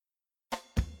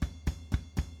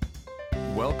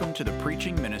Welcome to the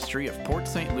preaching ministry of Port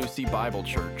St. Lucie Bible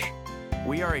Church.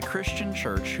 We are a Christian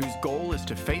church whose goal is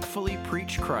to faithfully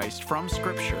preach Christ from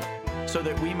Scripture so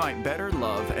that we might better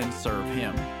love and serve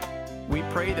Him. We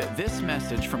pray that this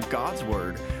message from God's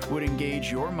Word would engage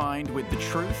your mind with the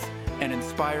truth and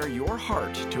inspire your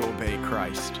heart to obey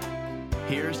Christ.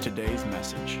 Here's today's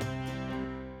message.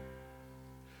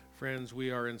 Friends,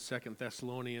 we are in 2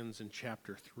 Thessalonians in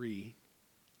chapter 3.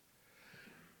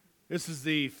 This is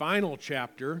the final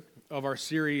chapter of our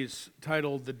series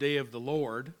titled The Day of the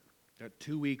Lord. Got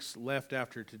 2 weeks left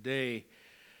after today.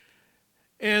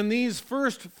 And these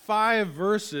first 5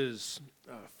 verses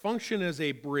function as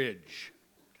a bridge,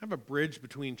 kind of a bridge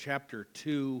between chapter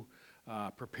 2,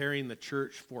 preparing the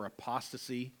church for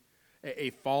apostasy,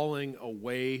 a falling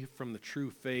away from the true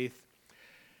faith,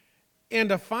 and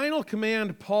a final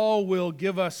command Paul will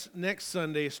give us next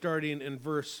Sunday starting in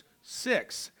verse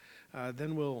 6.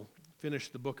 Then we'll finish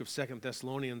the book of 2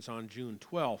 Thessalonians on June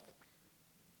 12th.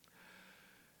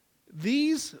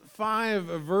 These 5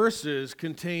 verses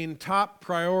contain top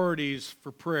priorities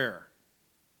for prayer.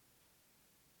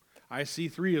 I see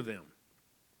 3 of them.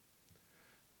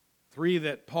 3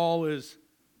 that Paul is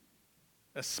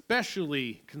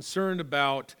especially concerned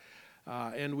about,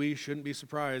 and we shouldn't be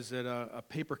surprised that a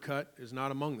paper cut is not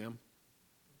among them.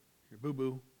 Your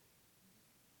boo-boo.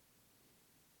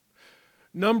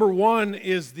 Number 1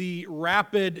 is the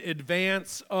rapid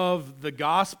advance of the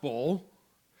gospel.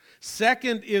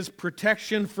 Second is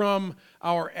protection from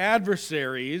our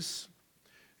adversaries,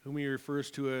 whom he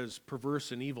refers to as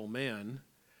perverse and evil men.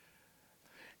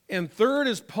 And third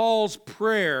is Paul's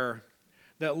prayer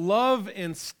that love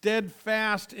and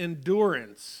steadfast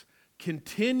endurance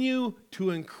continue to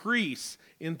increase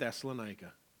in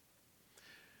Thessalonica.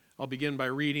 I'll begin by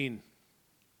reading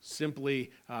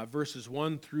simply verses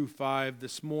 1 through 5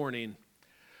 this morning.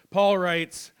 Paul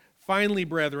writes, "Finally,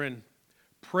 brethren,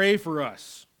 pray for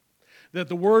us, that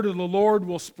the word of the Lord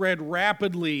will spread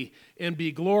rapidly and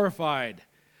be glorified,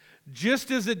 just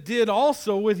as it did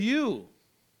also with you,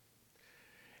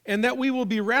 and that we will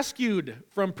be rescued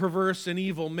from perverse and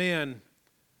evil men,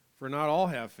 for not all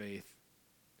have faith.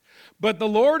 But the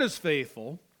Lord is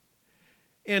faithful,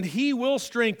 and He will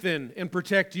strengthen and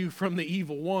protect you from the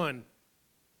evil one.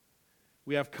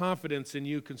 We have confidence in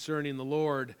you concerning the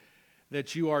Lord,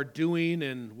 that you are doing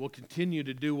and will continue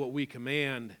to do what we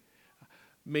command.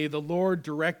 May the Lord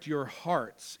direct your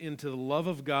hearts into the love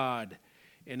of God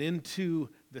and into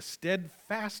the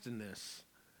steadfastness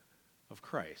of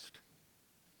Christ."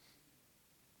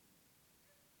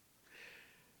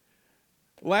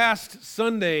 Last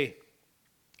Sunday,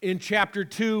 in chapter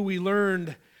 2, we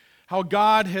learned how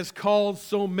God has called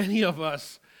so many of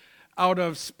us out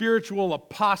of spiritual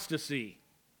apostasy.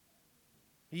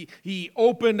 He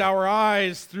opened our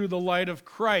eyes through the light of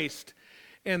Christ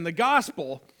and the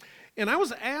gospel. And I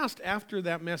was asked after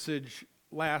that message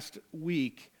last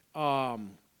week,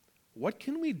 what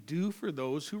can we do for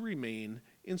those who remain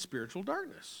in spiritual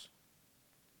darkness?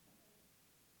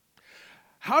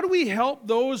 How do we help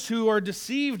those who are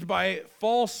deceived by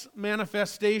false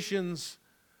manifestations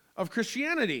of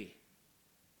Christianity?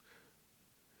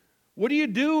 What do you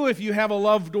do if you have a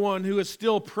loved one who is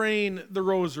still praying the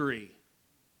rosary,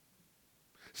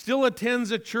 still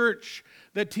attends a church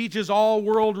that teaches all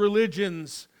world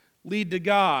religions lead to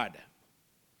God,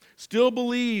 still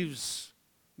believes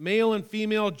male and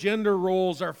female gender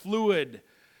roles are fluid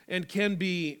and can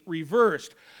be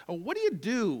reversed? What do you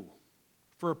do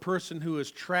for a person who is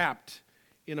trapped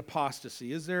in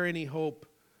apostasy? Is there any hope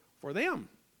for them?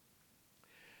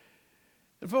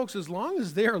 And folks, as long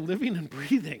as they are living and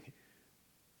breathing,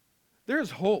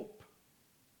 there's hope.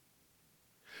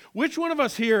 Which one of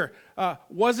us here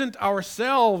wasn't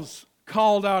ourselves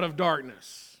called out of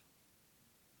darkness?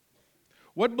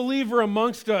 What believer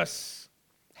amongst us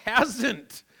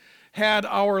hasn't had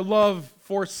our love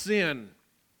for sin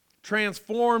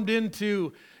transformed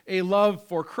into a love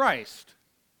for Christ?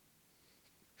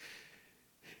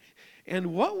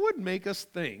 And what would make us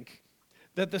think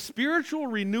that the spiritual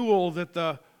renewal that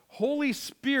the Holy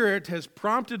Spirit has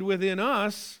prompted within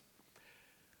us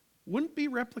wouldn't be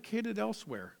replicated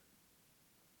elsewhere?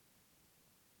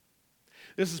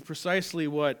 This is precisely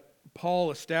what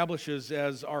Paul establishes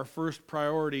as our first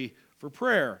priority for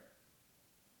prayer.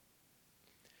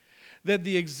 That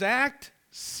the exact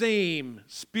same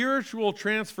spiritual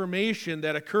transformation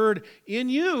that occurred in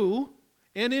you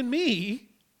and in me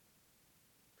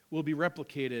will be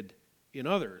replicated in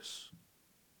others.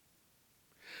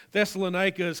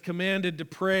 Thessalonica is commanded to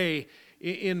pray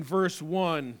in verse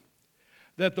 1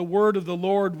 that the word of the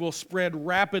Lord will spread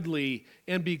rapidly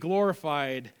and be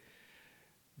glorified,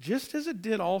 just as it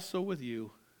did also with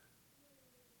you.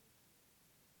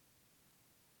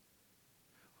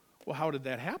 Well, how did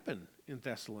that happen in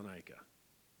Thessalonica?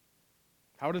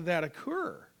 How did that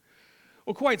occur?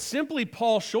 Well, quite simply,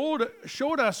 Paul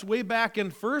showed us way back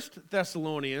in 1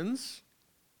 Thessalonians,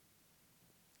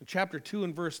 chapter 2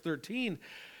 and verse 13,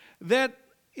 that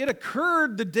it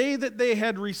occurred the day that they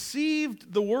had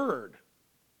received the word.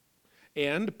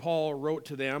 And Paul wrote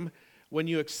to them, when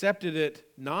you accepted it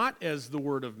not as the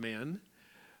word of men,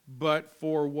 but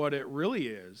for what it really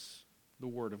is, the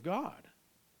word of God.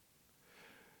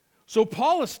 So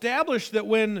Paul established that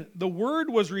when the word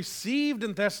was received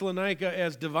in Thessalonica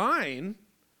as divine,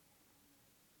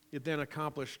 it then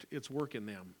accomplished its work in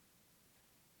them.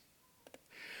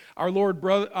 Our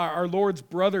Lord's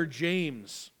brother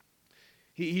James,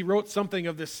 he wrote something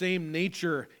of the same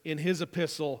nature in his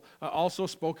epistle, also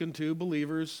spoken to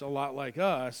believers a lot like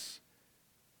us.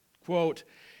 Quote,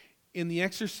 in the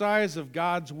exercise of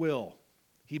God's will,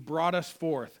 he brought us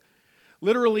forth.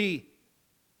 Literally,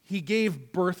 he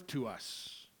gave birth to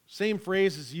us. Same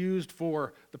phrase is used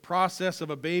for the process of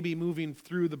a baby moving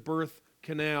through the birth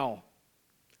canal.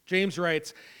 James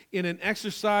writes, in an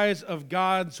exercise of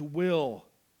God's will,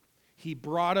 he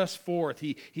brought us forth.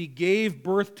 He gave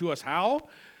birth to us. How?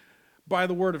 By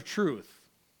the word of truth.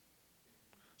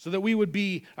 So that we would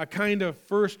be a kind of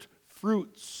first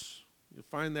fruits. You'll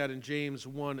find that in James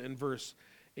 1 and verse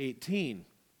 18.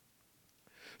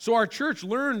 So our church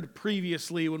learned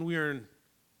previously when we were in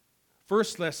 1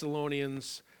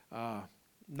 Thessalonians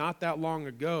not that long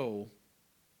ago,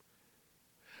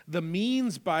 the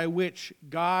means by which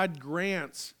God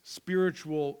grants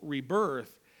spiritual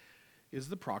rebirth is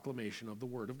the proclamation of the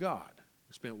Word of God.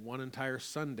 We spent one entire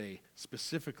Sunday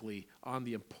specifically on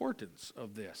the importance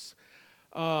of this.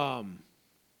 On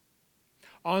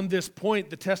this point,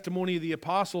 the testimony of the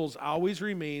apostles always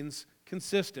remains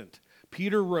consistent.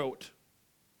 Peter wrote,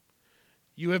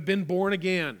 you have been born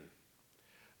again,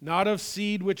 not of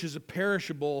seed which is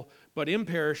perishable, but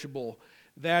imperishable,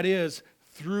 that is,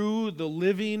 through the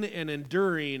living and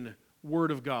enduring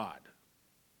Word of God.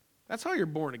 That's how you're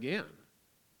born again.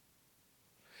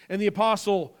 And the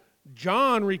Apostle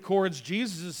John records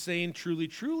Jesus as saying, truly,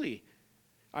 truly,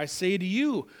 I say to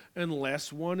you,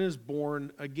 unless one is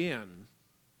born again,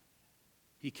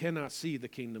 he cannot see the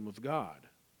kingdom of God.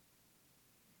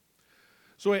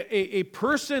 So a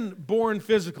person born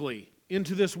physically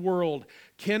into this world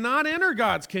cannot enter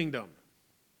God's kingdom.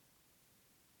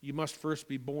 You must first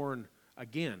be born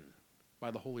again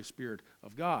by the Holy Spirit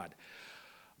of God.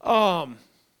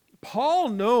 Paul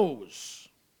knows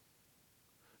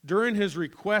during his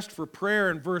request for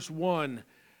prayer in verse 1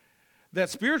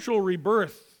 that spiritual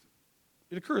rebirth,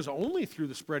 it occurs only through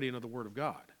the spreading of the Word of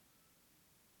God.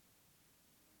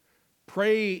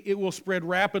 Pray it will spread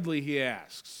rapidly, he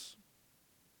asks.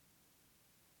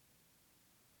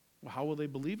 Well, how will they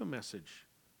believe a message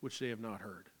which they have not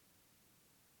heard?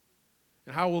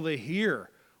 And how will they hear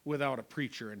without a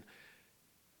preacher?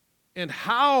 And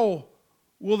how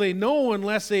will they know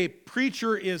unless a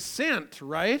preacher is sent,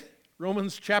 right?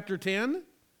 Romans chapter 10.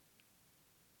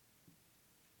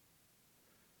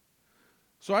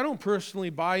 So I don't personally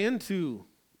buy into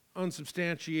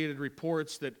unsubstantiated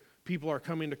reports that people are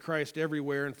coming to Christ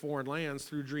everywhere in foreign lands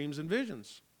through dreams and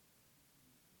visions.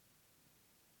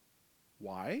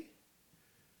 Why?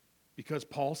 Because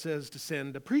Paul says to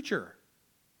send a preacher.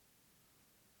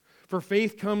 For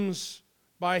faith comes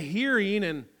by hearing,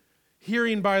 and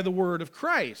hearing by the word of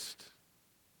Christ.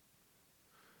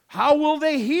 How will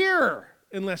they hear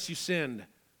unless you send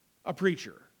a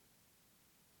preacher?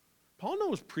 Paul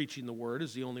knows preaching the word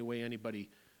is the only way anybody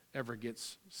ever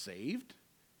gets saved.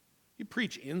 You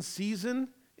preach in season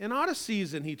and out of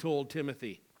season, he told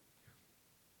Timothy.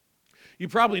 You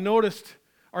probably noticed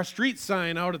our street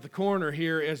sign out at the corner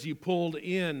here as you pulled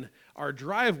in our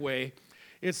driveway.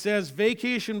 It says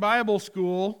Vacation Bible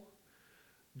School,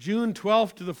 June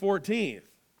 12th to the 14th.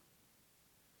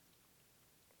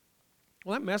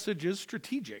 Well, that message is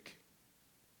strategic.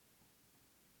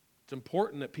 It's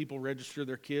important that people register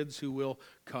their kids who will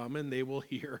come and they will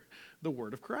hear the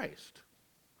word of Christ.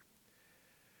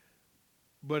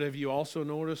 But have you also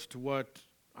noticed what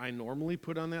I normally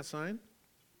put on that sign?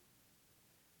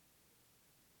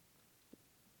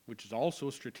 Which is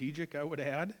also strategic, I would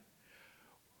add.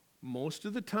 Most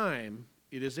of the time,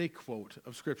 it is a quote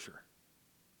of Scripture.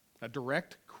 A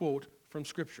direct quote from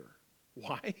Scripture.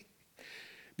 Why?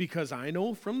 Because I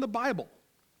know from the Bible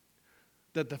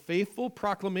that the faithful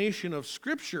proclamation of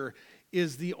Scripture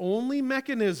is the only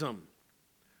mechanism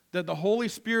that the Holy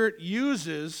Spirit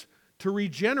uses to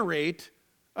regenerate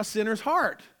a sinner's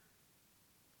heart.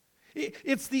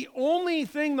 It's the only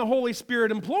thing the Holy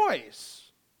Spirit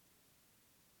employs.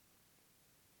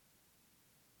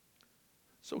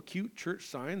 So cute, church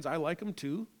signs. I like them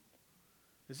too.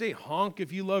 They say honk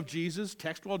if you love Jesus,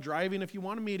 text while driving if you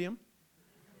want to meet him.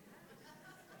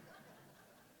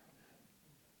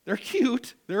 They're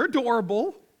cute, they're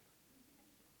adorable,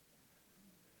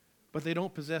 but they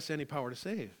don't possess any power to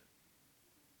save.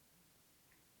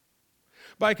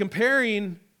 By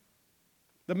comparing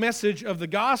the message of the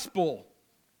gospel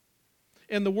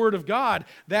and the word of God,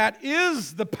 that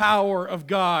is the power of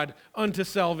God unto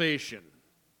salvation.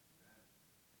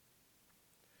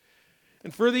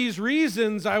 And for these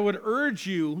reasons, I would urge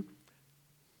you,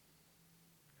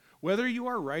 whether you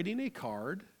are writing a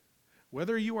card,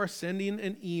 whether you are sending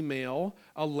an email,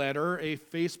 a letter, a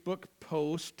Facebook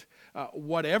post,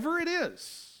 whatever it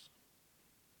is,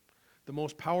 the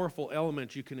most powerful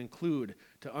element you can include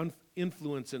to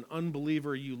influence an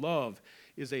unbeliever you love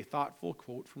is a thoughtful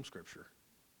quote from Scripture.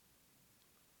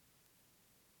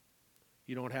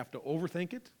 You don't have to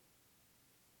overthink it.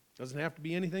 Doesn't have to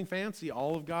be anything fancy.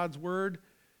 All of God's Word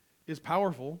is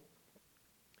powerful.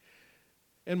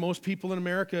 And most people in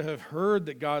America have heard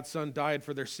that God's Son died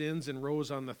for their sins and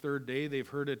rose on the third day. They've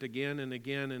heard it again and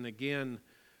again and again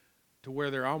to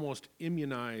where they're almost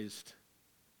immunized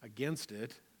against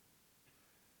it.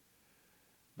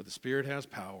 But the Spirit has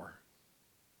power.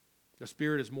 The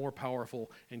Spirit is more powerful,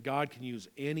 and God can use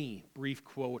any brief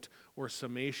quote or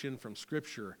summation from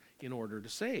Scripture in order to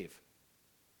save.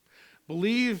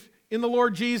 Believe in the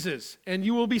Lord Jesus, and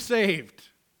you will be saved.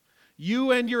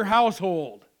 You and your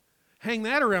household. Hang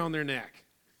that around their neck.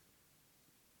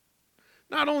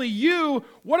 Not only you,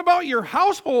 what about your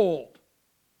household?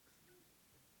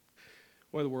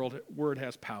 Boy, the word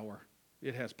has power.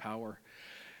 It has power.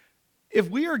 If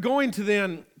we are going to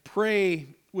then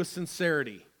pray with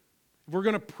sincerity, if we're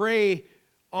going to pray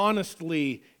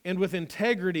honestly and with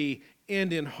integrity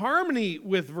and in harmony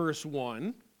with verse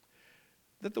 1,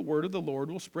 that the word of the Lord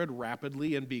will spread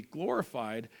rapidly and be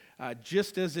glorified,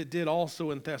 just as it did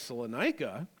also in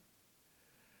Thessalonica,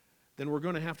 then we're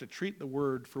going to have to treat the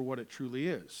word for what it truly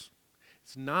is.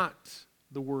 It's not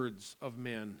the words of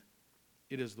men,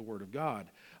 it is the word of God.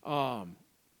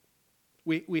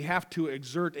 We have to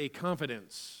exert a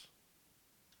confidence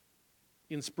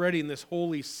in spreading this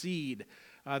holy seed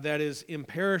that is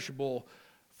imperishable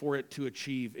for it to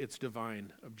achieve its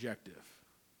divine objective.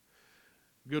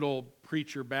 Good old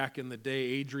preacher back in the day,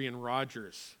 Adrian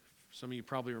Rogers. Some of you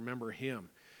probably remember him.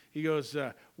 He goes,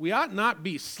 we ought not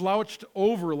be slouched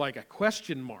over like a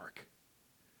question mark.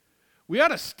 We ought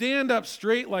to stand up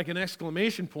straight like an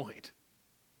exclamation point.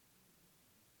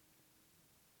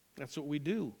 That's what we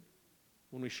do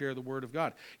when we share the Word of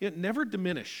God. Yet never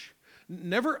diminish,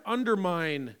 never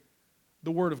undermine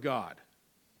the Word of God.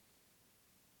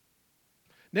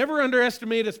 Never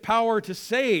underestimate its power to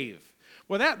save.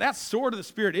 Well, that sword of the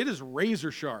Spirit, it is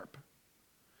razor sharp.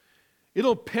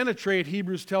 It'll penetrate,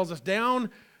 Hebrews tells us,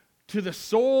 down to the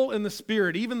soul and the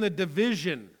spirit, even the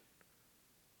division.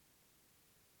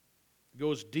 It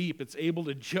goes deep. It's able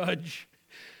to judge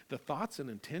the thoughts and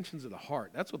intentions of the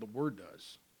heart. That's what the Word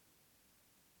does.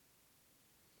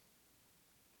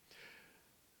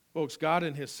 Folks, God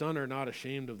and His Son are not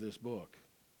ashamed of this book.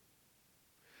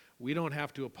 We don't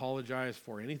have to apologize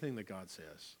for anything that God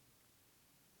says.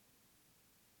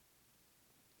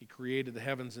 He created the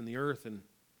heavens and the earth in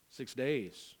 6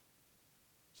 days.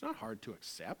 It's not hard to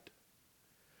accept,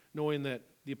 knowing that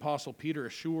the Apostle Peter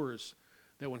assures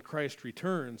that when Christ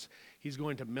returns, He's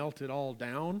going to melt it all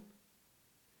down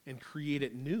and create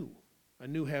it new, a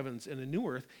new heavens and a new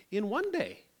earth in one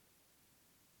day.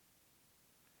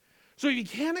 So if you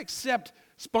can't accept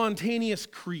spontaneous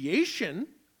creation,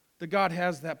 that God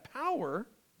has that power,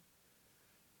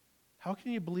 how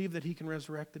can you believe that He can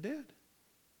resurrect the dead?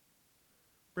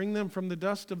 Bring them from the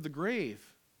dust of the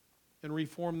grave and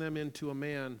reform them into a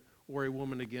man or a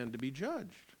woman again to be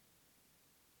judged.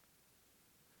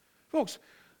 Folks,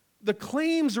 the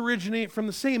claims originate from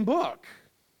the same book.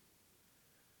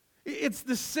 It's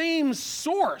the same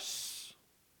source.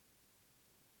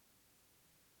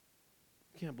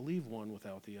 You can't believe one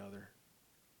without the other.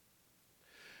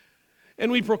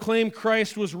 And we proclaim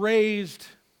Christ was raised.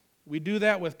 We do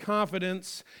that with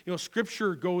confidence. You know,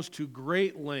 Scripture goes to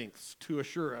great lengths to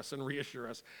assure us and reassure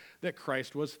us that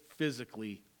Christ was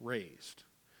physically raised.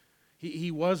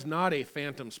 He was not a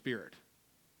phantom spirit.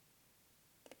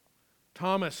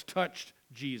 Thomas touched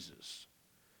Jesus.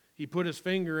 He put his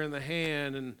finger in the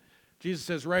hand, and Jesus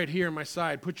says, right here in my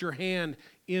side, put your hand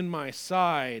in my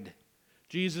side.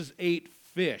 Jesus ate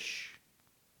fish.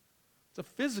 It's a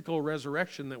physical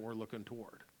resurrection that we're looking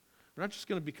toward. We're not just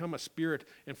going to become a spirit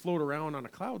and float around on a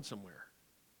cloud somewhere.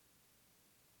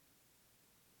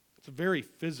 It's a very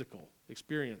physical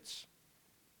experience,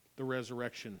 the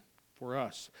resurrection for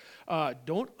us.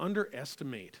 Don't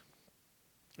underestimate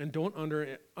and don't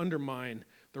undermine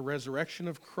the resurrection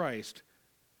of Christ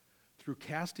through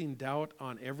casting doubt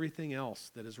on everything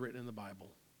else that is written in the Bible.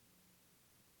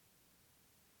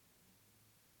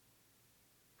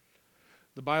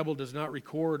 The Bible does not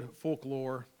record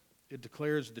folklore. It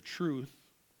declares the truth.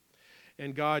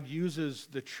 And God uses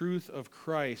the truth of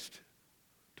Christ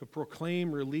to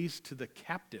proclaim release to the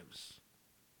captives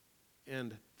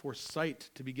and for sight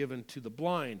to be given to the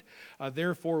blind.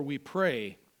 Therefore, we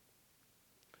pray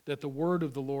that the word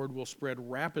of the Lord will spread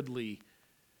rapidly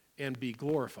and be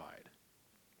glorified.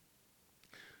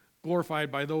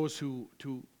 Glorified by those who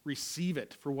receive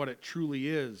it for what it truly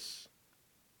is,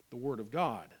 the Word of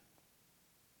God.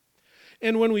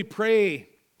 And when we pray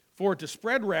for it to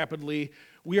spread rapidly,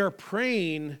 we are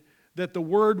praying that the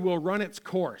Word will run its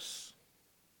course.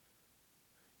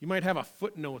 You might have a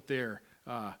footnote there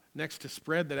next to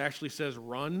spread that actually says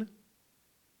run,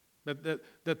 that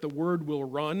the Word will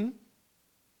run.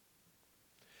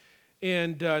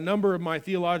 And a number of my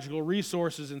theological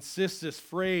resources insist this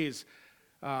phrase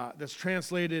that's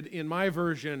translated in my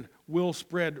version, will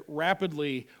spread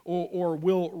rapidly or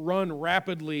will run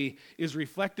rapidly, is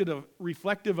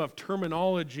reflective of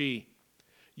terminology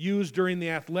used during the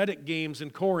athletic games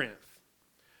in Corinth.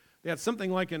 They had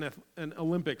something like an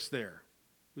Olympics there.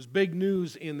 It was big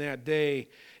news in that day,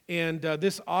 and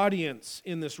this audience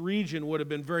in this region would have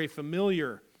been very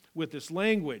familiar with this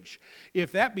language.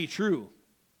 If that be true,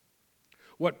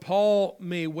 what Paul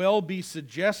may well be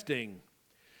suggesting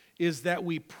is that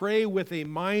we pray with a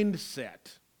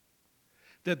mindset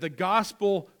that the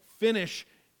gospel finish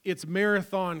its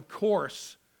marathon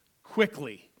course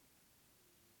quickly.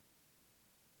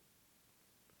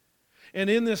 And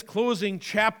in this closing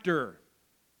chapter,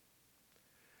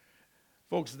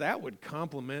 folks, that would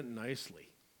complement nicely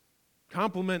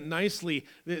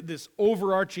this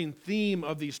overarching theme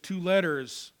of these two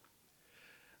letters.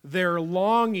 Their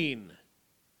longing,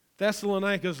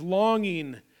 Thessalonica's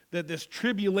longing that this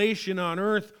tribulation on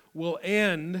earth will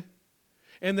end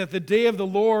and that the day of the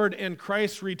Lord and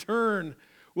Christ's return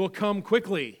will come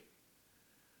quickly.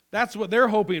 That's what they're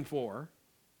hoping for.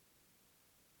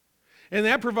 And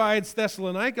that provides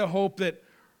Thessalonica hope that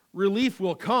relief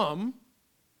will come.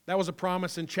 That was a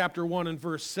promise in chapter 1 and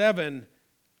verse 7.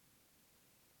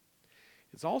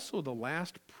 It's also the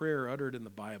last prayer uttered in the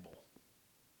Bible.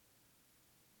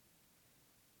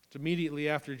 It's immediately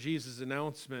after Jesus'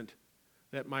 announcement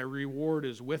that my reward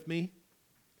is with me.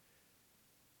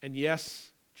 And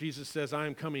yes, Jesus says, I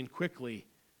am coming quickly.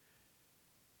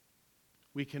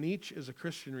 We can each, as a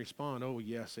Christian, respond, oh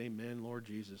yes, amen, Lord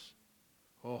Jesus.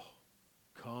 Oh,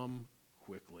 come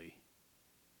quickly.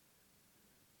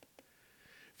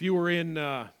 If you were in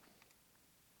the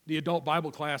adult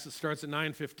Bible class, it starts at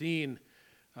 9:15.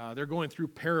 They're going through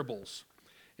parables.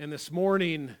 And this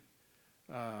morning,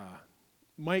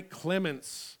 Mike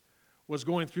Clements was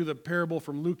going through the parable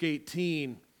from Luke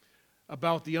 18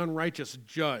 about the unrighteous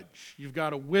judge. You've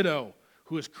got a widow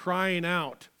who is crying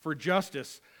out for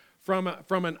justice from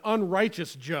an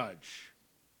unrighteous judge.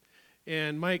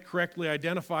 And Mike correctly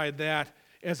identified that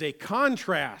as a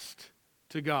contrast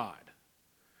to God.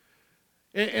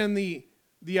 And the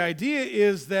idea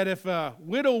is that if a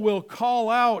widow will call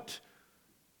out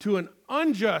to an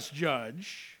unjust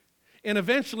judge, and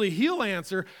eventually he'll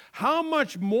answer, how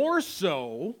much more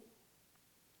so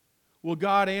will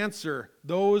God answer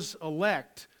those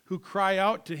elect who cry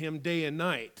out to him day and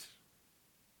night?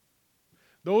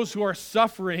 Those who are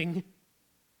suffering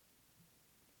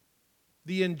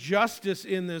the injustice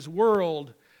in this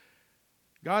world,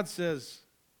 God says,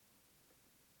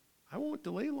 I won't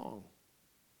delay long.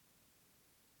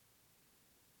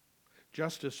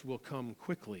 Justice will come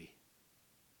quickly.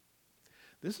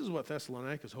 This is what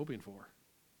Thessalonica is hoping for,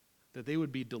 that they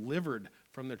would be delivered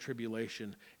from the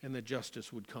tribulation and that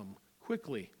justice would come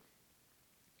quickly.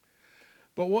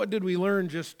 But what did we learn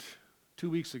just 2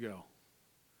 weeks ago?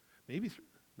 3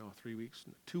 weeks?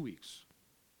 2 weeks.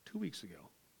 2 weeks ago.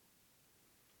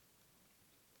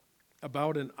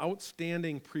 About an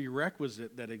outstanding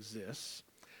prerequisite that exists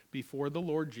before the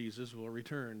Lord Jesus will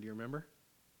return. Do you remember?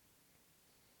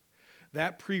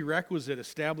 That prerequisite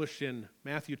established in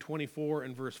Matthew 24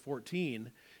 and verse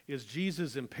 14 is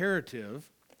Jesus' imperative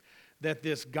that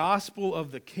this gospel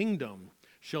of the kingdom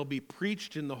shall be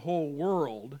preached in the whole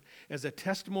world as a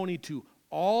testimony to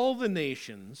all the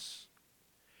nations,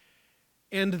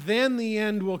 and then the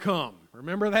end will come.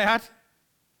 Remember that?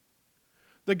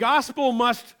 The gospel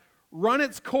must run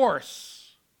its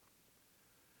course.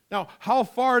 Now, how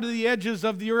far to the edges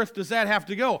of the earth does that have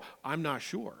to go? I'm not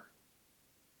sure.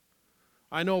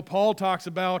 I know Paul talks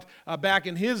about back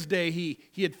in his day, he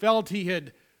had felt he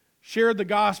had shared the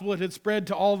gospel, it had spread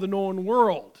to all the known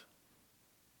world.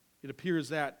 It appears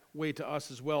that way to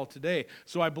us as well today.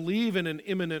 So I believe in an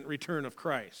imminent return of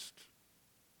Christ,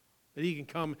 that he can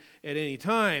come at any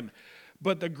time.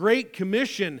 But the Great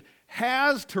Commission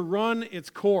has to run its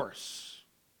course.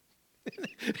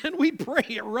 And we pray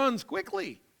it runs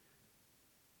quickly.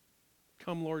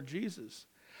 Come, Lord Jesus.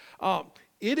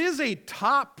 It is a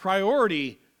top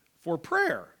priority for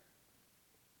prayer.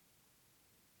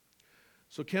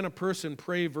 So can a person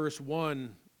pray verse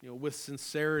 1, with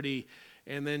sincerity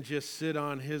and then just sit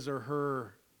on his or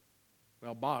her,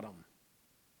 bottom?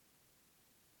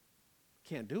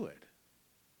 Can't do it.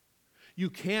 You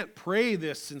can't pray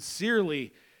this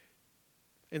sincerely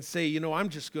and say, I'm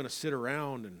just going to sit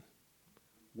around and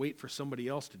wait for somebody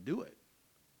else to do it.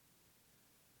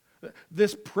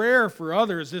 This prayer for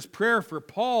others, this prayer for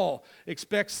Paul,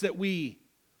 expects that we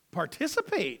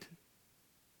participate.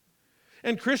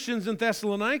 And Christians in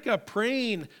Thessalonica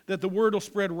praying that the word will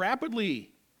spread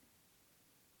rapidly.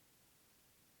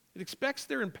 It expects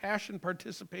their impassioned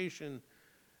participation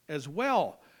as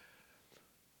well.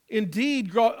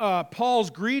 Indeed, Paul's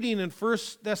greeting in 1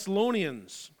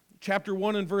 Thessalonians chapter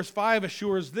 1 and verse 5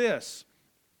 assures this: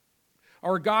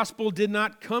 our gospel did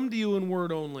not come to you in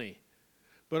word only,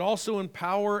 but also in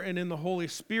power and in the Holy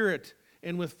Spirit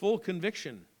and with full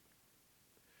conviction.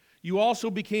 You also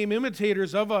became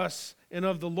imitators of us and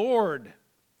of the Lord,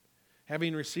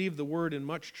 having received the word in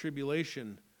much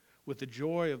tribulation with the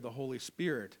joy of the Holy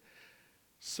Spirit,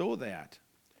 so that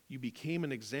you became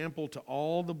an example to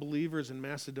all the believers in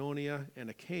Macedonia and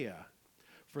Achaia.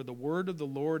 For the word of the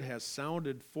Lord has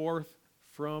sounded forth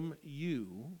from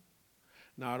you,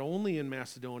 not only in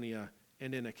Macedonia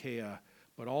and in Achaia,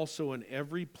 but also in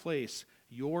every place.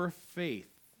 Your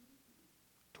faith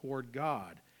toward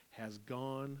God has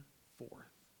gone forth.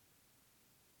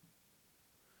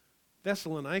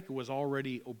 Thessalonica was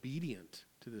already obedient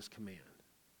to this command.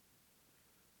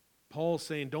 Paul's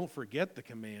saying, don't forget the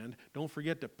command. Don't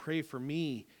forget to pray for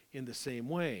me in the same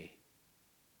way.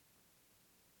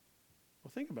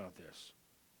 Well, think about this.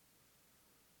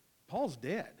 Paul's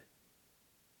dead.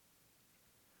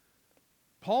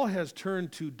 Paul has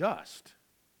turned to dust.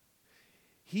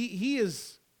 He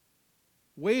is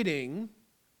waiting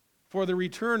for the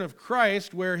return of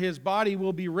Christ, where his body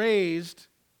will be raised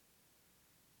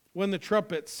when the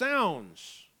trumpet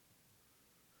sounds.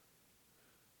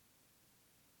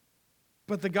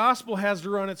 But the gospel has to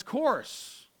run its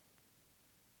course.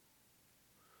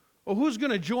 Well, who's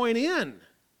going to join in?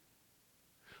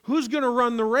 Who's going to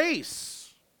run the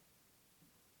race?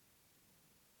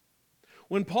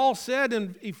 When Paul said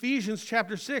in Ephesians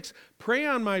chapter 6, pray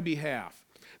on my behalf,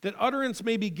 that utterance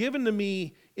may be given to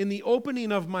me in the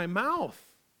opening of my mouth,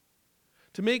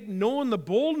 to make known the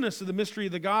boldness of the mystery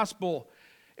of the gospel,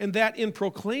 and that in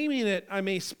proclaiming it I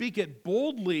may speak it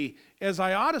boldly as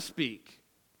I ought to speak.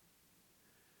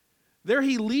 There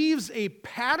he leaves a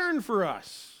pattern for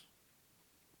us.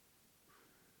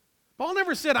 Paul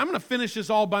never said, I'm going to finish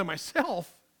this all by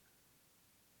myself.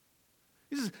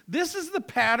 He says, this is the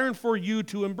pattern for you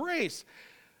to embrace.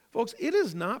 Folks, it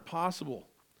is not possible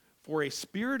for a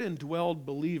Spirit-indwelled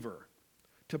believer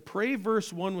to pray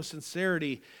verse 1 with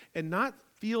sincerity and not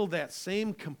feel that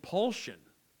same compulsion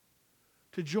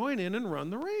to join in and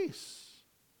run the race.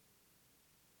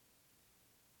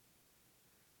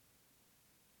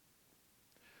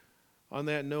 On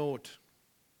that note,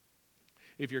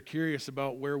 if you're curious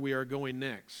about where we are going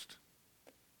next,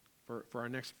 for our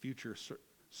next future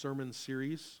sermon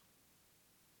series,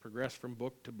 progress from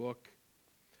book to book,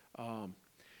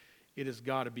 it has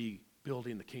got to be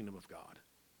building the kingdom of God.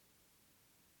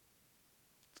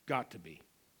 It's got to be.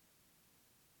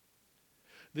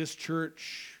 This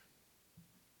church,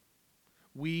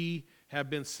 we have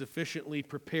been sufficiently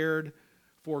prepared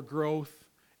for growth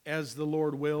as the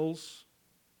Lord wills.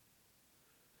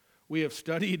 We have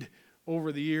studied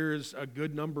over the years a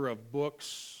good number of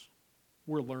books.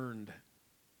 We're learned.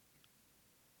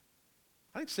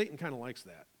 I think Satan kind of likes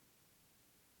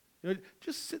that.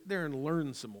 Just sit there and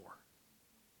learn some more.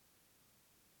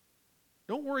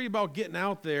 Don't worry about getting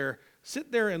out there.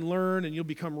 Sit there and learn, and you'll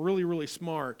become really, really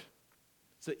smart.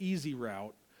 It's an easy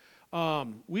route.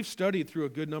 We've studied through a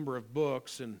good number of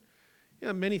books, and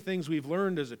many things we've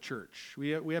learned as a church. We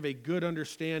have a good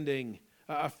understanding,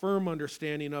 a firm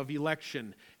understanding of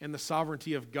election and the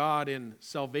sovereignty of God in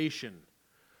salvation.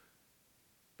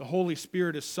 The Holy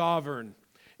Spirit is sovereign,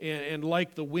 and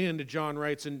like the wind, John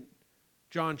writes in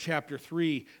John chapter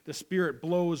 3, the Spirit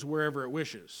blows wherever it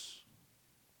wishes.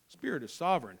 The Spirit is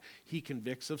sovereign. He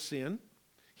convicts of sin.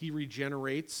 He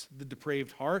regenerates the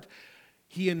depraved heart.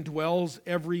 He indwells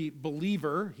every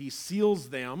believer. He seals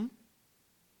them.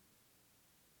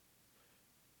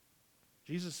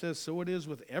 Jesus says, so it is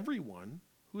with everyone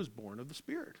who is born of the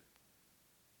Spirit.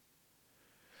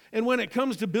 And when it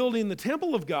comes to building the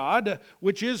temple of God,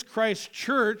 which is Christ's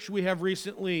church, we have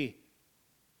recently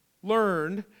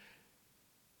learned,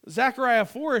 Zechariah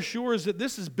 4 assures that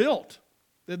this is built,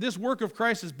 that this work of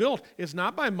Christ is built. It's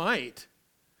not by might,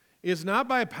 it's not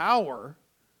by power,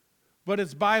 but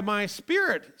it's by my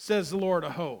Spirit, says the Lord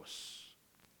of hosts.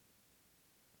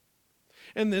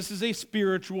 And this is a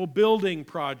spiritual building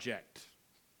project.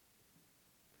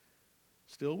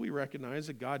 Still, we recognize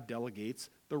that God delegates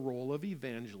the role of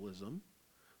evangelism,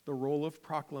 the role of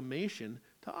proclamation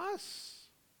to us,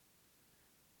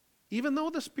 even though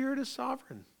the Spirit is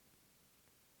sovereign.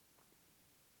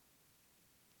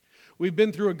 We've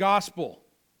been through a gospel.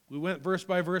 We went verse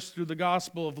by verse through the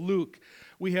gospel of Luke.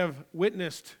 We have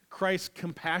witnessed Christ's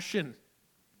compassion.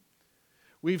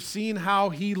 We've seen how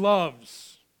he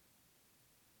loves.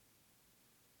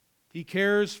 He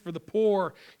cares for the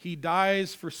poor. He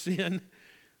dies for sin.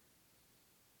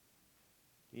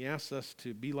 He asks us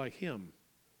to be like him.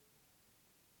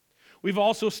 We've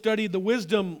also studied the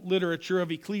wisdom literature of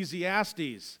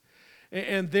Ecclesiastes.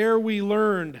 And there we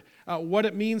learned what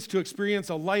it means to experience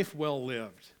a life well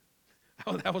lived.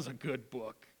 Oh, that was a good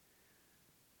book.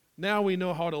 Now we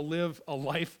know how to live a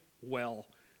life well.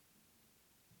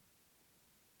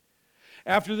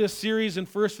 After this series in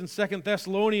 1st and 2nd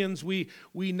Thessalonians, we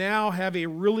now have a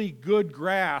really good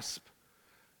grasp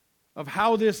of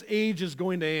how this age is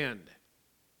going to end.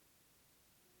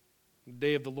 The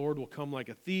day of the Lord will come like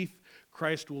a thief.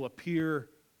 Christ will appear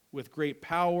with great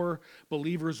power.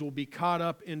 Believers will be caught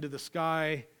up into the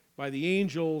sky by the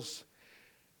angels,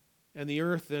 and the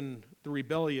earth and the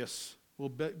rebellious will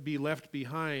be left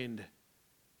behind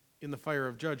in the fire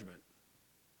of judgment.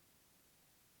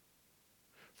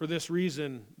 For this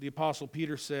reason, the Apostle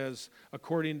Peter says,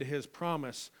 according to his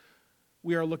promise,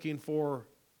 we are looking for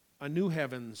a new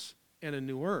heavens and a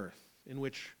new earth in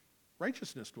which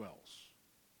righteousness dwells,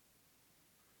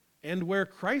 and where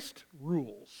Christ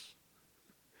rules.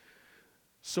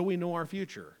 So we know our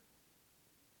future.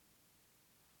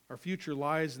 Our future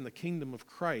lies in the kingdom of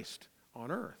Christ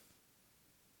on earth.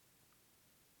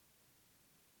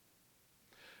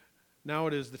 Now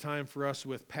it is the time for us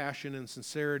with passion and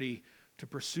sincerity to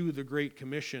pursue the Great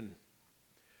Commission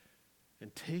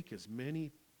and take as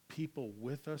many people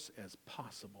with us as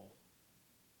possible.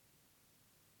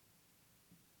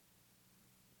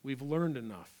 We've learned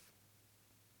enough.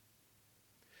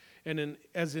 And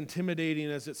as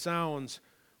intimidating as it sounds,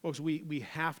 folks, we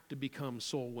have to become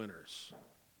soul winners.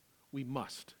 We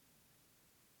must.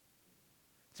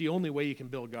 It's the only way you can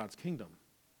build God's kingdom.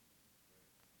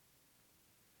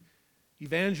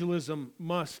 Evangelism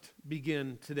must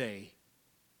begin today.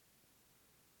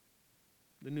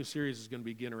 The new series is going to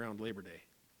begin around Labor Day.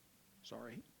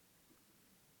 Sorry.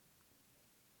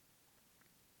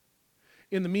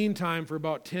 In the meantime, for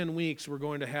about 10 weeks, we're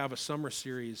going to have a summer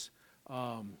series.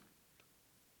 While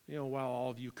all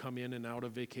of you come in and out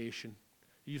of vacation,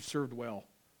 you've served well.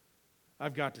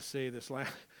 I've got to say, this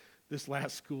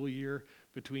last school year,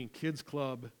 between Kids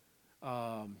Club,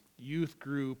 youth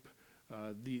group,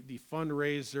 the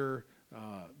fundraiser,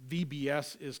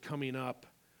 VBS is coming up.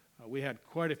 We had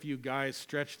quite a few guys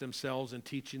stretch themselves in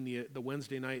teaching the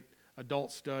Wednesday night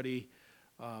adult study.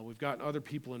 We've gotten other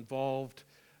people involved.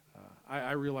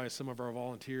 I realize some of our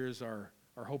volunteers are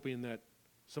hoping that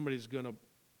somebody's going to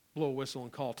blow a whistle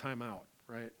and call timeout,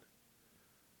 right?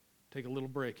 Take a little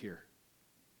break here.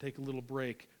 Take a little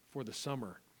break for the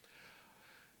summer.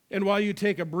 And while you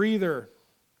take a breather,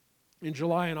 in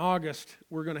July and August,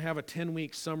 we're going to have a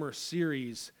 10-week summer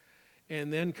series,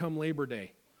 and then come Labor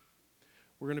Day,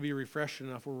 we're going to be refreshed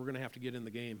enough where we're going to have to get in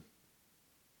the game.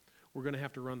 We're going to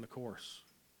have to run the course.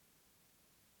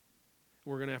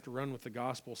 We're going to have to run with the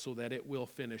gospel so that it will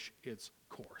finish its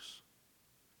course,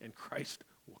 and Christ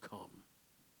will come.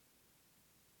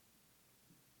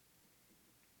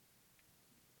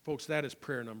 Folks, that is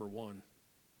prayer number one.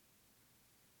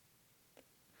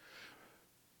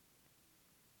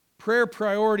 Prayer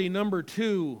priority number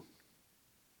two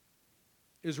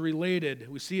is related.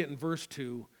 We see it in verse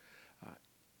 2.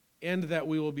 And that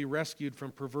we will be rescued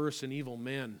from perverse and evil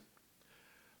men,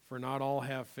 for not all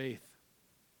have faith.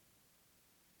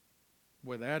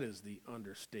 Boy, that is the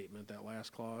understatement, that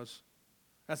last clause.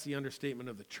 That's the understatement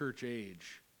of the church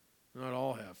age. Not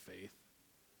all have faith.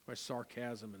 Why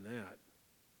sarcasm in that?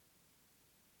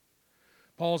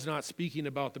 Paul's not speaking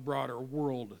about the broader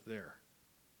world there,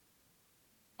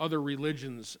 other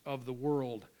religions of the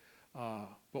world,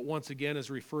 but once again is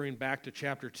referring back to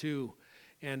chapter 2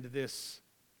 and this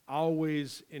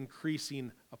always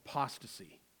increasing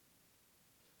apostasy,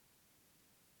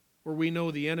 where we know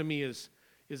the enemy is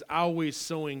always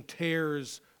sowing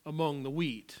tares among the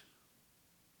wheat.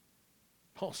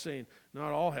 Paul's saying,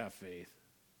 not all have faith.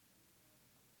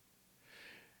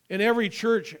 And every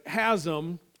church has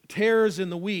them, tares in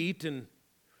the wheat, and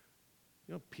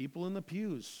people in the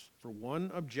pews for one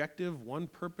objective, one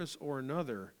purpose or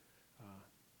another.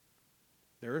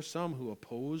 There are some who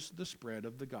oppose the spread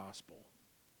of the gospel.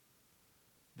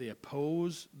 They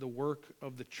oppose the work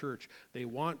of the church. They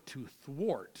want to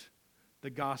thwart the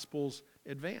gospel's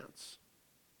advance.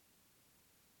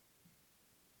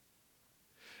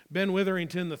 Ben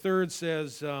Witherington III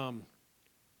says,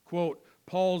 quote,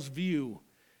 Paul's view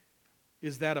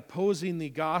is that opposing the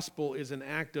gospel is an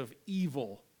act of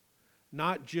evil,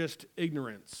 not just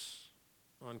ignorance,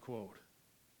 unquote.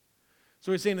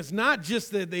 So he's saying it's not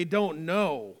just that they don't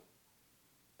know.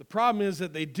 The problem is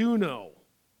that they do know.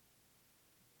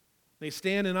 They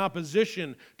stand in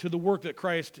opposition to the work that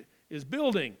Christ is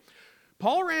building.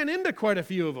 Paul ran into quite a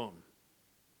few of them.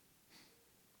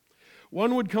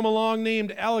 One would come along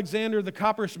named Alexander the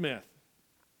coppersmith.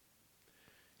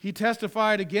 He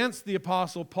testified against the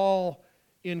apostle Paul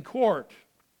in court.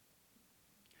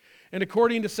 And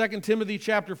according to 2 Timothy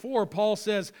chapter 4, Paul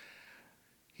says,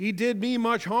 he did me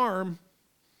much harm.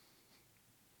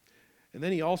 And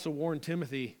then he also warned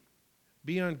Timothy,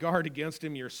 be on guard against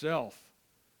him yourself,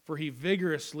 for he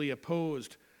vigorously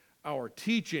opposed our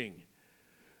teaching.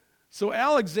 So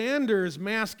Alexander is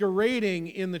masquerading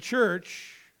in the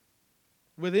church,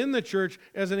 within the church,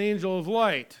 as an angel of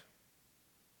light.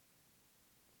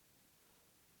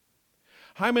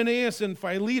 Hymenaeus and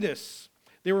Philetus,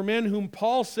 they were men whom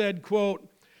Paul said, quote,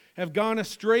 have gone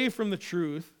astray from the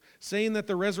truth, saying that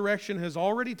the resurrection has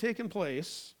already taken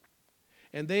place,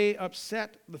 and they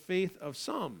upset the faith of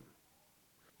some.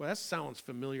 Well, that sounds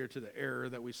familiar to the error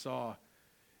that we saw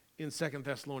in 2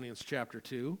 Thessalonians chapter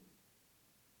 2.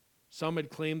 Some had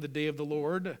claimed the day of the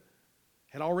Lord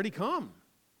had already come.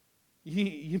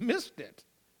 You missed it.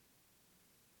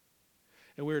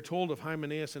 And we are told of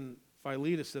Hymenaeus and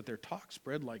Philetus that their talk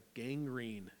spread like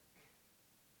gangrene.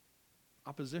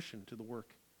 Opposition to the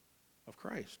work of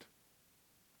Christ.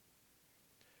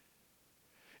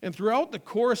 And throughout the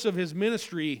course of his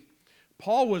ministry,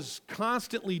 Paul was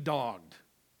constantly dogged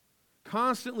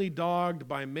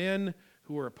by men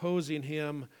who were opposing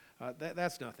him.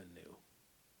 That's nothing new.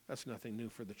 That's nothing new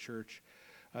for the church.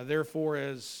 Therefore,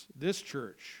 as this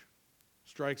church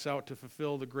strikes out to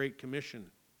fulfill the Great Commission,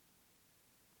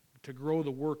 to grow the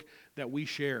work that we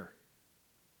share,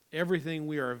 everything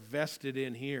we are vested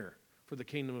in here for the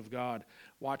kingdom of God,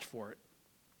 watch for it.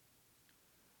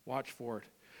 Watch for it.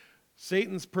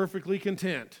 Satan's perfectly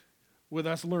content with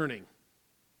us learning.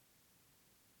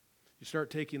 You start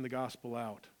taking the gospel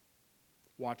out,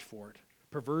 watch for it.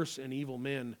 Perverse and evil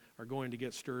men are going to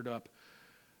get stirred up,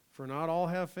 for not all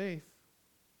have faith.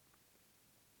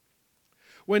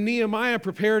 When Nehemiah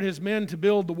prepared his men to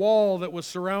build the wall that was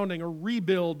surrounding, or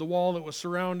rebuild the wall that was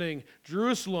surrounding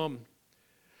Jerusalem,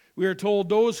 we are told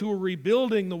those who were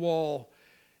rebuilding the wall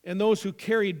and those who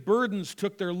carried burdens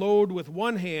took their load with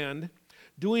one hand,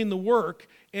 doing the work,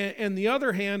 and the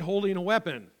other hand holding a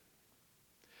weapon.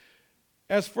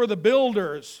 As for the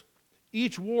builders,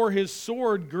 each wore his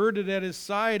sword girded at his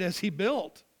side as he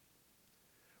built,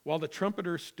 while the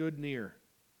trumpeter stood near.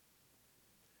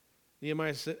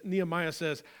 Nehemiah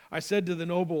says, I said to the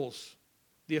nobles,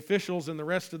 the officials, and the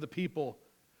rest of the people,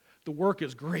 the work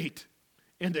is great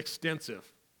and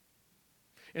extensive.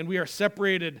 And we are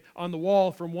separated on the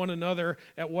wall from one another.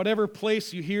 At whatever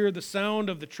place you hear the sound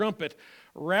of the trumpet,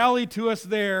 rally to us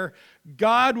there.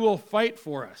 God will fight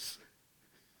for us.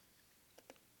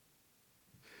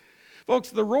 Folks,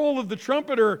 the role of the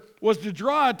trumpeter was to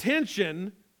draw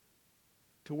attention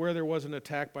to where there was an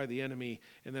attack by the enemy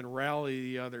and then rally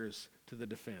the others to the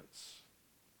defense.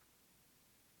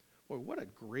 Boy, what a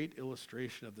great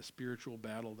illustration of the spiritual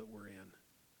battle that we're in.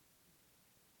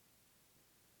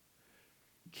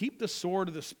 Keep the sword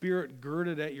of the Spirit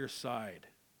girded at your side.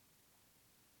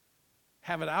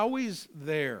 Have it always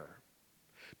there.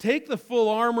 Take the full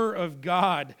armor of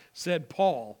God, said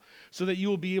Paul, so that you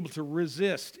will be able to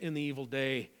resist in the evil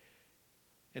day.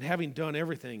 And having done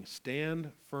everything,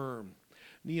 stand firm.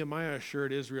 Nehemiah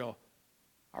assured Israel,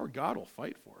 our God will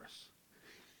fight for us.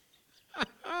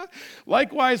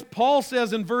 Likewise, Paul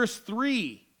says in verse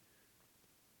 3,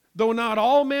 though not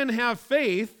all men have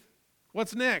faith,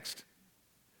 what's next?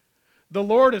 The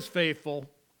Lord is faithful,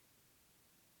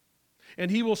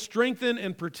 and He will strengthen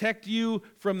and protect you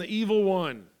from the evil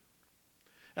one.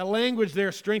 That language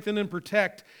there, strengthen and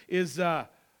protect, is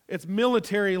it's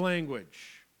military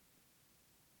language.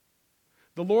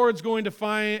 The Lord's going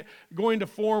to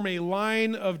form a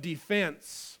line of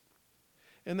defense.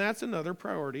 And that's another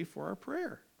priority for our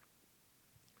prayer.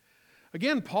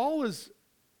 Again, Paul is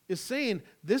saying,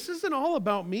 this isn't all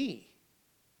about me.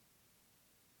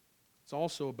 It's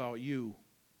also about you.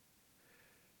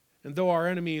 And though our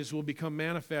enemies will become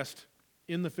manifest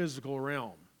in the physical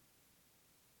realm,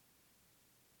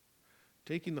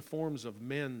 taking the forms of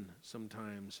men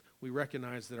sometimes, we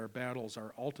recognize that our battles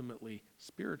are ultimately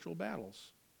spiritual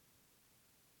battles.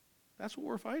 That's what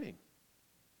we're fighting.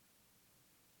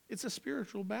 It's a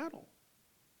spiritual battle.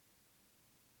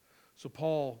 So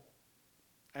Paul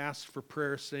asks for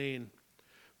prayer, saying,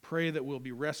 pray that we'll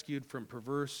be rescued from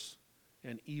perverse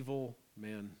and evil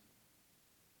men.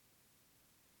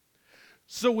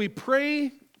 So we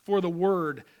pray for the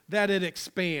word that it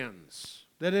expands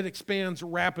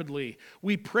rapidly.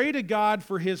 We pray to God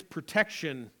for His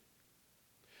protection.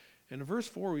 And in verse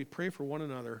 4, we pray for one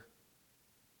another.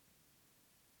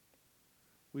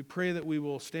 We pray that we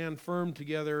will stand firm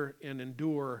together and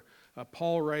endure.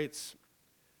 Paul writes,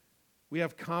 we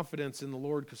have confidence in the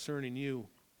Lord concerning you,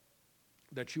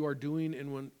 that you are doing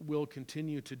and will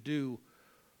continue to do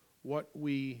what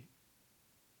we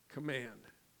command.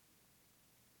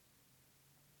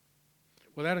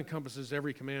 Well, that encompasses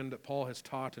every command that Paul has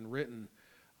taught and written.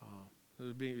 There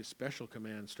will be a special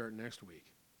command starting next week,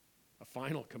 a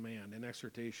final command, an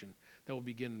exhortation that will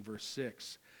begin in verse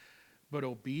 6. But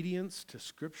obedience to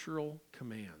scriptural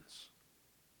commands,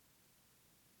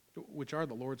 which are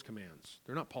the Lord's commands.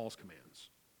 They're not Paul's commands.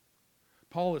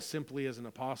 Paul is simply, as an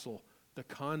apostle, the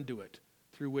conduit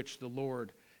through which the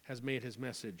Lord has made His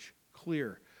message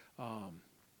clear. And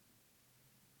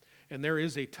there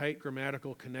is a tight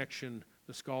grammatical connection,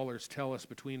 the scholars tell us,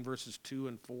 between verses 2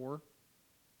 and 4,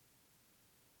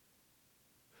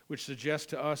 which suggests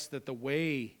to us that the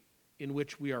way in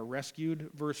which we are rescued,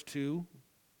 verse 2,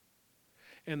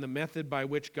 and the method by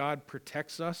which God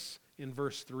protects us in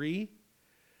verse 3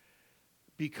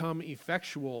 become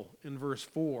effectual in verse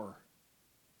 4.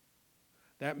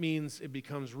 That means it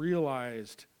becomes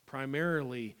realized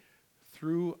primarily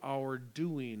through our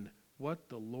doing what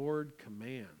the Lord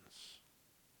commands.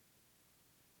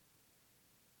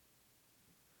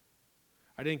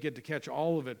 I didn't get to catch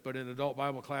all of it, but in adult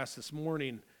Bible class this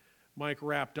morning, Mike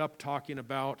wrapped up talking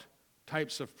about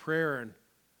types of prayer and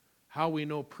how we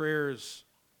know prayers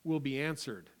will be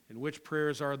answered, and which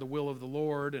prayers are the will of the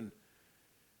Lord,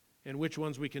 and which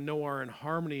ones we can know are in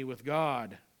harmony with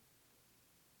God.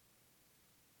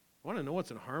 Want to know what's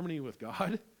in harmony with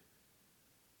God?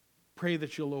 Pray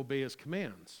that you'll obey His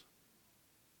commands.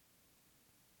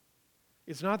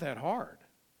 It's not that hard.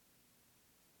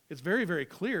 It's very, very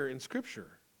clear in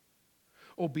Scripture.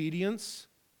 Obedience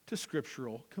to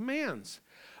scriptural commands.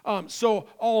 So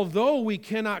although we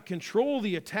cannot control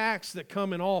the attacks that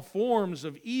come in all forms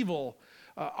of evil,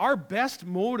 our best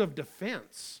mode of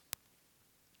defense,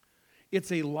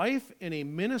 it's a life and a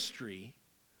ministry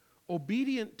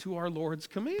obedient to our Lord's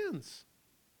commands.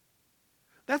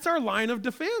 That's our line of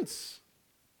defense.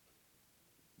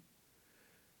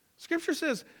 Scripture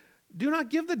says, do not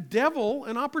give the devil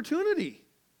an opportunity.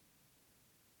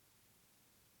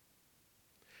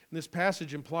 And this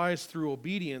passage implies through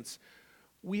obedience,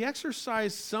 we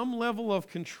exercise some level of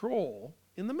control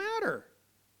in the matter.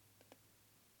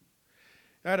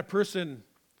 I had a person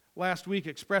last week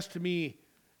express to me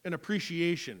an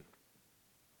appreciation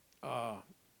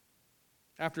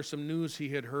after some news he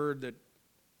had heard that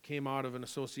came out of an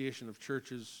association of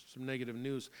churches, some negative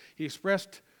news. He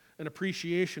expressed an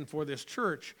appreciation for this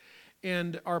church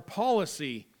and our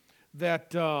policy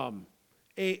that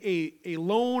a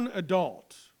lone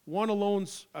adult,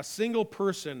 a single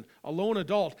person, a lone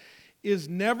adult, is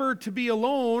never to be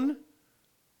alone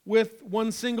with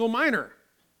one single minor.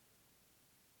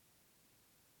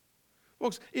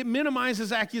 Folks, it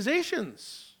minimizes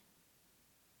accusations.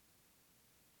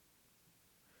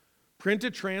 Print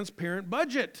a transparent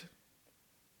budget.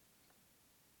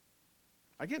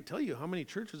 I can't tell you how many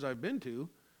churches I've been to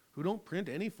who don't print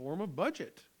any form of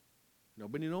budget.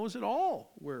 Nobody knows at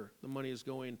all where the money is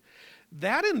going.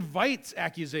 That invites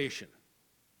accusation.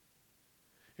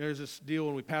 There's this deal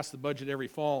when we pass the budget every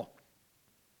fall.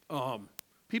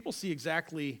 People see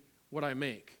exactly what I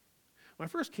make. When I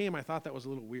first came, I thought that was a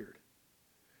little weird.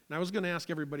 And I was going to ask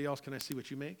everybody else, can I see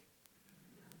what you make?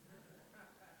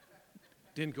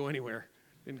 Didn't go anywhere.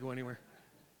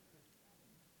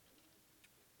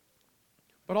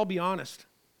 But I'll be honest.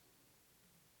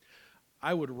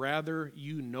 I would rather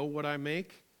you know what I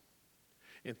make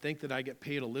and think that I get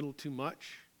paid a little too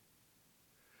much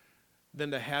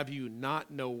than to have you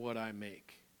not know what I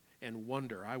make and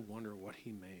I wonder what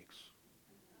he makes.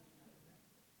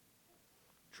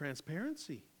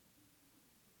 Transparency.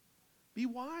 Be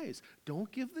wise.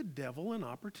 Don't give the devil an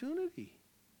opportunity.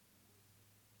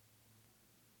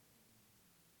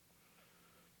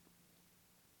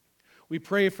 We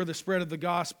pray for the spread of the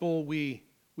gospel. We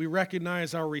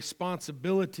recognize our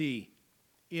responsibility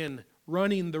in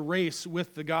running the race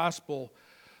with the gospel.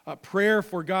 Prayer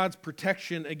for God's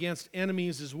protection against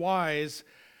enemies is wise.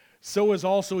 So is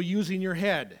also using your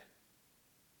head.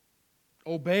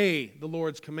 Obey the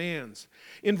Lord's commands.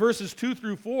 In verses 2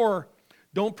 through 4,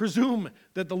 don't presume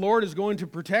that the Lord is going to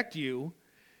protect you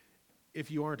if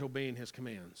you aren't obeying his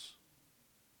commands.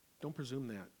 Don't presume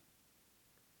that.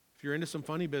 If you're into some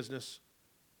funny business,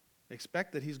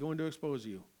 expect that he's going to expose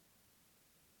you.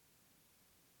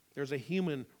 There's a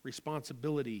human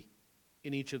responsibility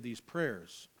in each of these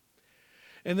prayers.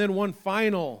 And then one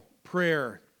final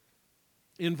prayer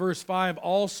in verse 5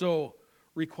 also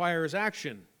requires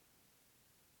action.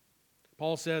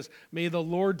 Paul says, "May the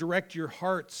Lord direct your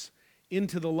hearts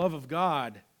into the love of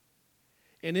God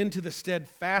and into the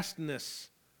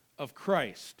steadfastness of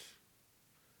Christ.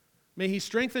 May he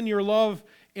strengthen your love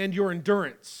and your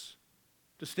endurance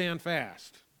to stand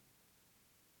fast."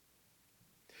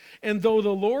 And though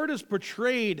the Lord is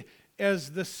portrayed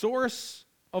as the source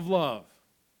of love,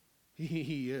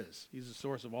 he is. He's the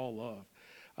source of all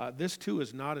love. This too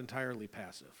is not entirely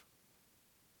passive.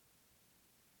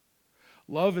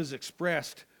 Love is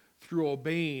expressed through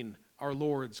obeying our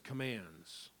Lord's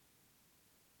commands.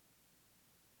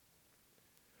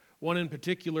 One in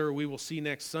particular we will see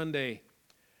next Sunday.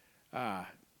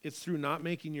 It's through not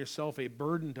making yourself a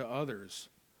burden to others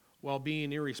while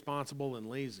being irresponsible and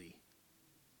lazy.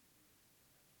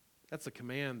 That's the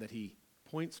command that he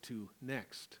points to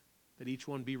next, that each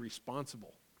one be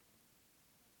responsible.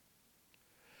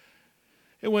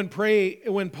 And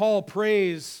when Paul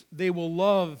prays, they will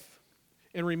love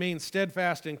and remain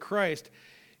steadfast in Christ,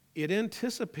 it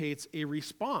anticipates a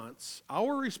response,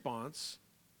 our response,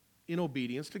 in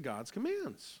obedience to God's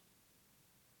commands.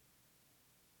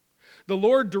 The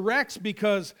Lord directs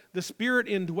because the Spirit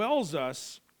indwells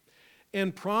us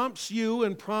and prompts you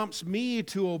and prompts me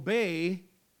to obey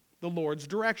the Lord's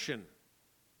direction.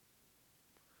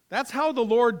 That's how the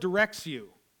Lord directs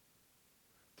you,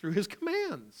 through his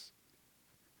commands.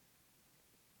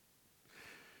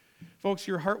 Folks,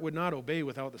 your heart would not obey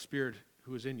without the Spirit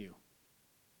who is in you.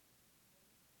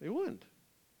 They wouldn't.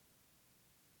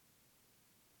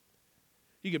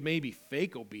 You could maybe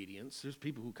fake obedience. There's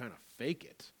people who kind of fake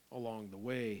it along the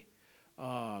way.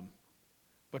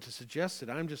 But to suggest that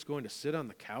I'm just going to sit on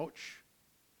the couch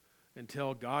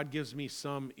until God gives me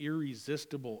some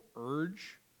irresistible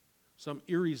urge, some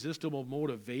irresistible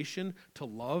motivation to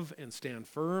love and stand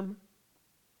firm,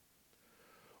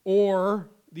 or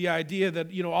the idea that,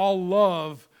 I'll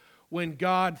love when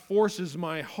God forces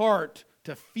my heart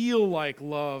to feel like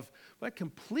love, that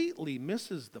completely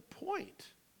misses the point.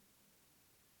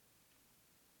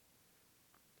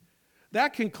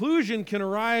 That conclusion can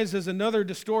arise as another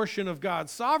distortion of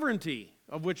God's sovereignty,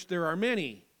 of which there are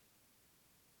many.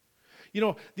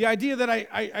 The idea that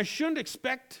I shouldn't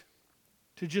expect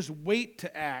to just wait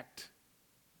to act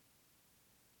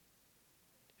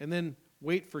and then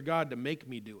wait for God to make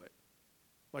me do it,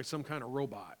 like some kind of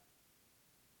robot.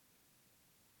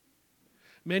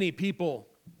 Many people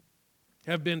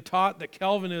have been taught that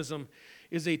Calvinism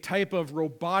is a type of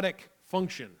robotic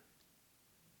function.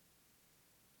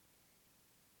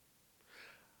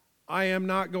 I am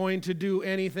not going to do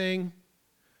anything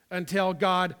until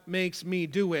God makes me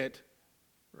do it,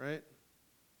 right?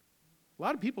 A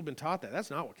lot of people have been taught that. That's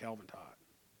not what Calvin taught.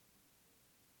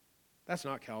 That's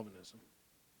not Calvinism.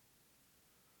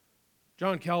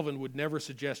 John Calvin would never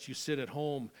suggest you sit at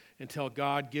home until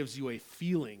God gives you a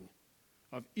feeling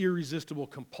of irresistible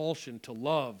compulsion to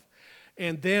love,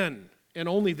 and then, and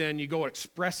only then, you go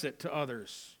express it to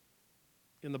others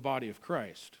in the body of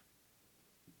Christ.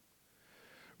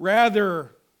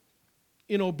 Rather,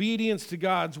 in obedience to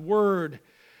God's word,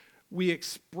 we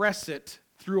express it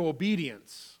through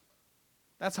obedience.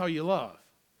 That's how you love.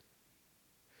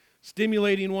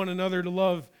 Stimulating one another to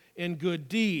love and good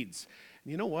deeds.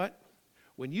 And you know what?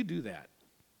 When you do that,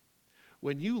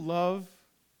 when you love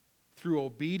through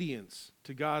obedience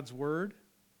to God's word,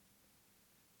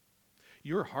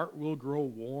 your heart will grow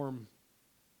warm.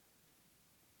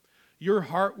 Your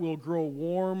heart will grow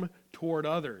warm toward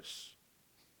others.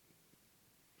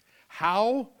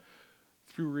 How?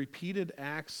 Through repeated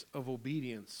acts of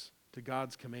obedience to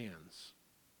God's commands.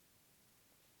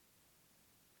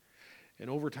 And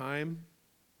over time,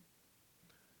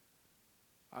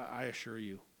 I assure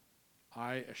you,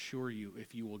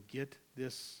 if you will get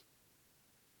this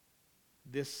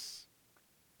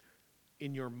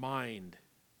in your mind,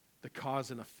 the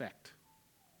cause and effect,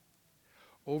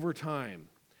 over time,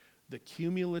 the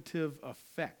cumulative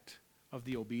effect of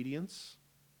the obedience,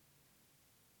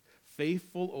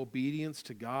 faithful obedience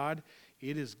to God,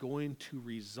 it is going to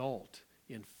result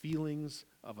in feelings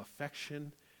of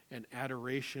affection and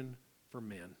adoration for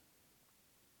men.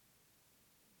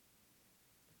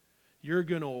 You're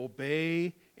going to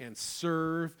obey and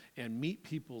serve and meet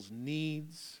people's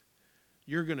needs.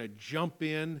 You're going to jump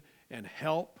in and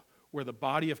help where the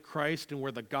body of Christ and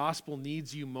where the gospel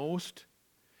needs you most.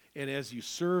 And as you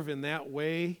serve in that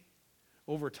way,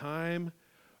 over time,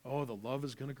 the love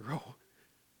is going to grow.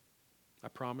 I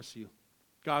promise you.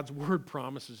 God's word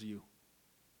promises you.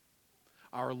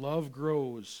 Our love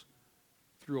grows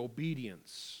through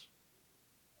obedience.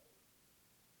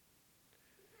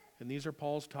 And these are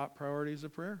Paul's top priorities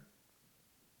of prayer.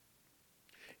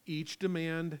 Each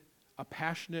demand a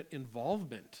passionate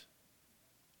involvement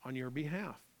on your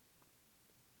behalf.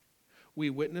 We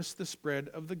witness the spread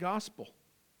of the gospel.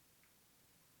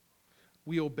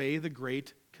 We obey the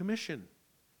Great Commission.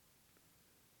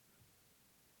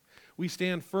 We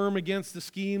stand firm against the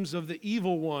schemes of the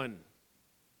evil one.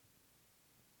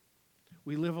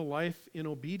 We live a life in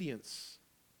obedience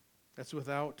that's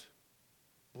without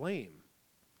blame.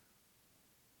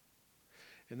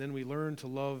 And then we learn to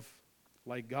love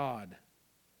like God,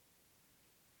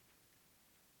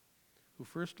 who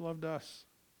first loved us.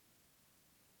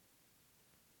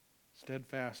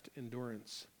 Steadfast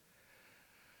endurance.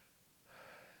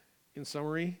 In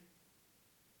summary,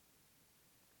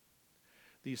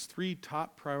 these three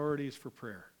top priorities for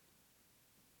prayer.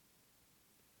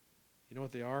 You know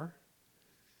what they are?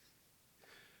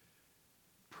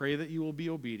 Pray that you will be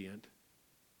obedient.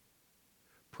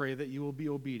 Pray that you will be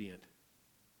obedient.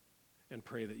 And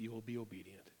pray that you will be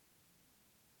obedient.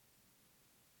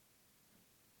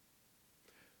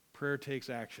 Prayer takes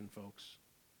action, folks.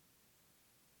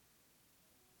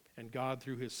 And God,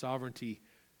 through His sovereignty,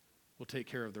 will take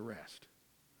care of the rest.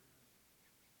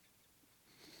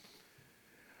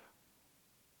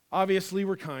 Obviously,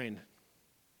 we're kind.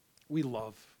 We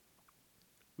love.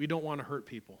 We don't want to hurt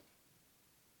people.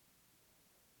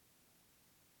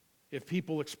 If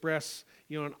people express,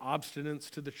 an obstinance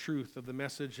to the truth of the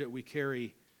message that we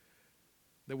carry,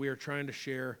 that we are trying to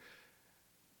share,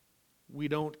 we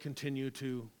don't continue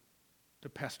to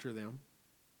pester them.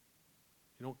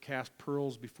 You don't cast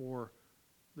pearls before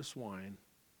the swine.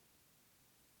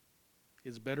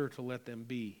 It's better to let them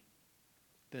be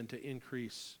than to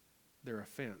increase their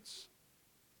offense.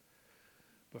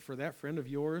 But for that friend of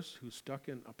yours who's stuck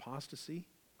in apostasy,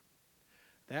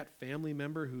 that family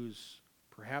member who's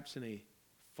perhaps in a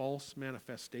false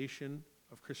manifestation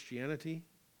of Christianity,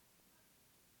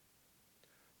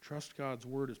 trust God's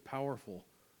word is powerful.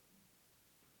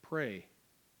 Pray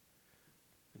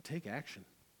and take action.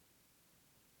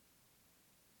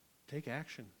 Take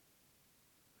action.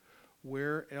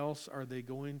 Where else are they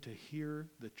going to hear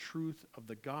the truth of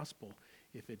the gospel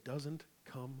if it doesn't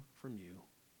come from you?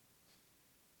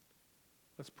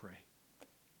 Let's pray.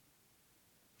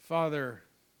 Father,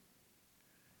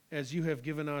 as you have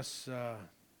given us, a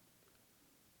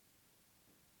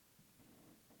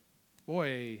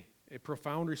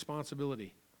profound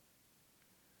responsibility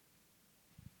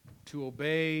to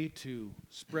obey, to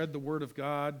spread the word of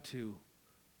God, to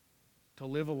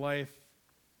live a life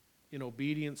in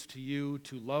obedience to you,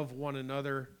 to love one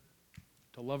another,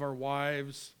 to love our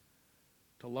wives,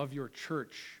 to love your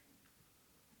church.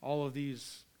 All of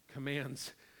these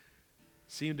commands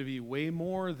seem to be way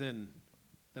more than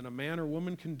a man or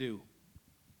woman can do.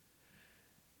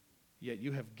 Yet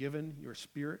you have given your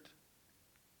Spirit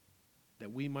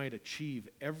that we might achieve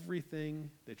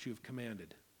everything that you've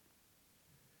commanded.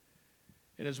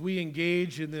 And as we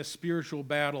engage in this spiritual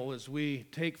battle, as we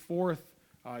take forth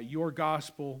your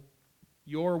gospel,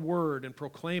 your word, and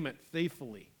proclaim it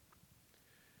faithfully,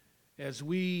 as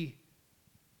we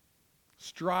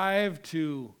strive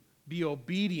to be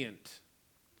obedient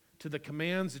to the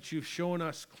commands that you've shown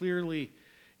us clearly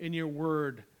in your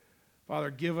word,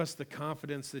 Father, give us the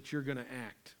confidence that you're going to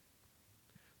act,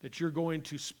 that you're going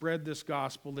to spread this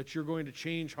gospel, that you're going to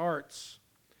change hearts,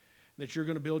 that you're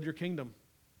going to build your kingdom.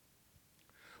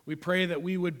 We pray that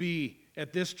we would be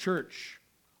at this church,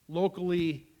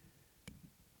 locally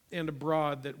and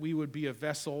abroad, that we would be a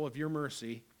vessel of your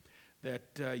mercy,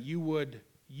 that you would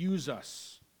use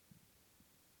us,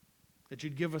 that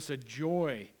you'd give us a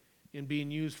joy in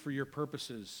being used for your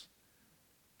purposes,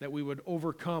 that we would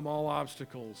overcome all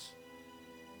obstacles,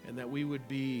 and that we would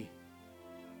be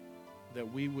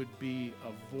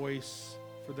a voice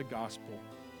for the gospel.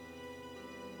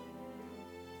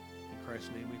 In Christ's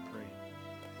name we pray.